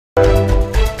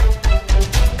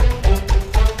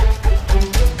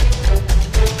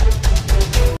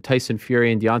Tyson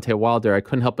Fury and Deontay Wilder, I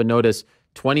couldn't help but notice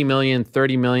 20 million,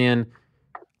 30 million.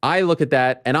 I look at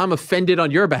that and I'm offended on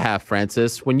your behalf,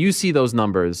 Francis, when you see those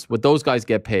numbers, what those guys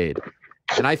get paid.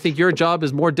 And I think your job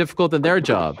is more difficult than their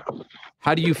job.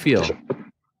 How do you feel?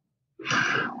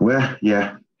 Well,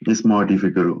 yeah, it's more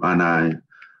difficult, and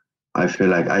I feel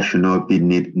like I should not be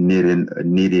needed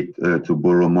to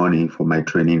borrow money for my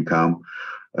training camp,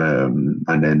 and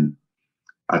then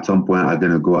at some point I'm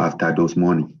gonna go after those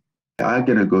money. I'm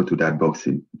gonna go to that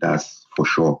boxing. That's for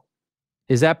sure.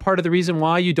 Is that part of the reason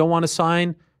why you don't want to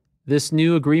sign this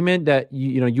new agreement that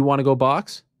you want to go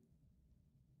box?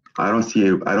 I don't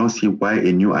see why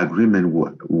a new agreement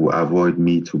will avoid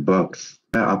me to box.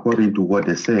 According to what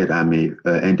they said, I'm an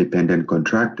independent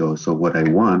contractor. So what I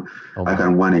want, I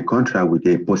can want a contract with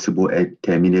a possible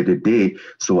terminated day.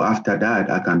 So after that,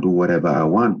 I can do whatever I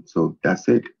want. So that's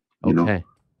it. You know,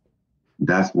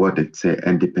 that's what it's an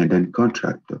independent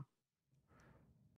contractor.